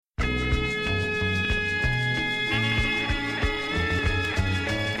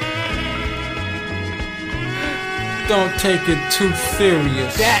don't take it too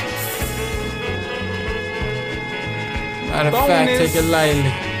serious. Matter of fact, take it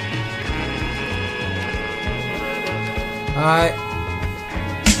lightly. Alright.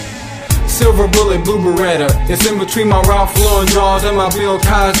 Silver bullet, blue Berreta. It's in between my Ralph Lauren drawers and my Bill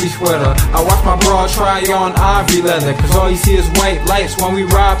Cosby sweater. I watch my bra try on ivory leather, cause all you see is white lights when we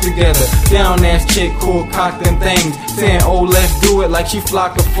ride together. Down ass chick, cool, cock them things. Saying, oh, let's do it like she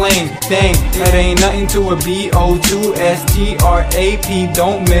flock of flames. Dang, that ain't nothing to a B-O-2-S-T-R-A-P.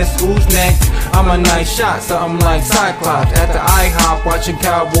 Don't miss, who's next? I'm a nice shot, something like Cyclops. At the IHOP, watching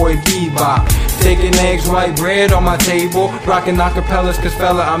Cowboy Bebop. Taking eggs, white bread on my table. Rocking acapellas, cause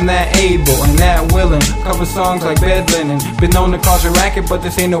fella, I'm that able and that willing. Cover songs like bed linen. Been known to cause a racket, but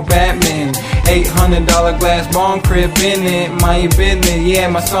this ain't no Batman. $800 glass bong crib in it. My business, yeah,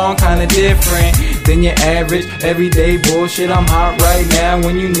 my song kinda different than your average everyday bullshit. I'm hot right now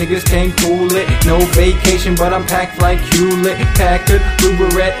when you niggas can't cool it. No vacation, but I'm packed like Hewlett Packard. Blue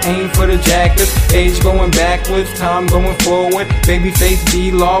Beretta, aim for the jackets. Age going backwards, time going forward. Babyface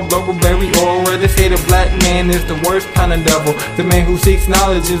B-Law, Burberry aura. They say the black man is the worst kind of devil. The man who seeks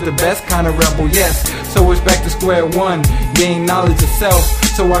knowledge is the best kind of rebel. Yes, so it's back to square one. Gain knowledge of self,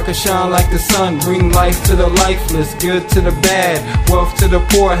 so I can shine like the sun. Bring life to the lifeless, good to the bad, wealth to the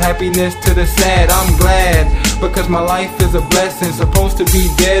poor, happiness to the sad. I'm glad, because my life is a blessing. Supposed to be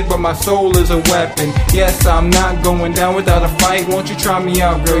dead, but my soul is a weapon. Yes, I'm not going down without a fight. Won't you try me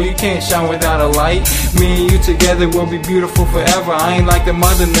out, girl? You can't shine without a light. Me and you together will be beautiful forever. I ain't like them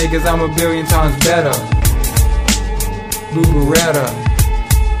other niggas, I'm a billion times better. Blue Beretta,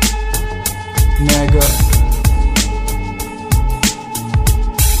 nigga.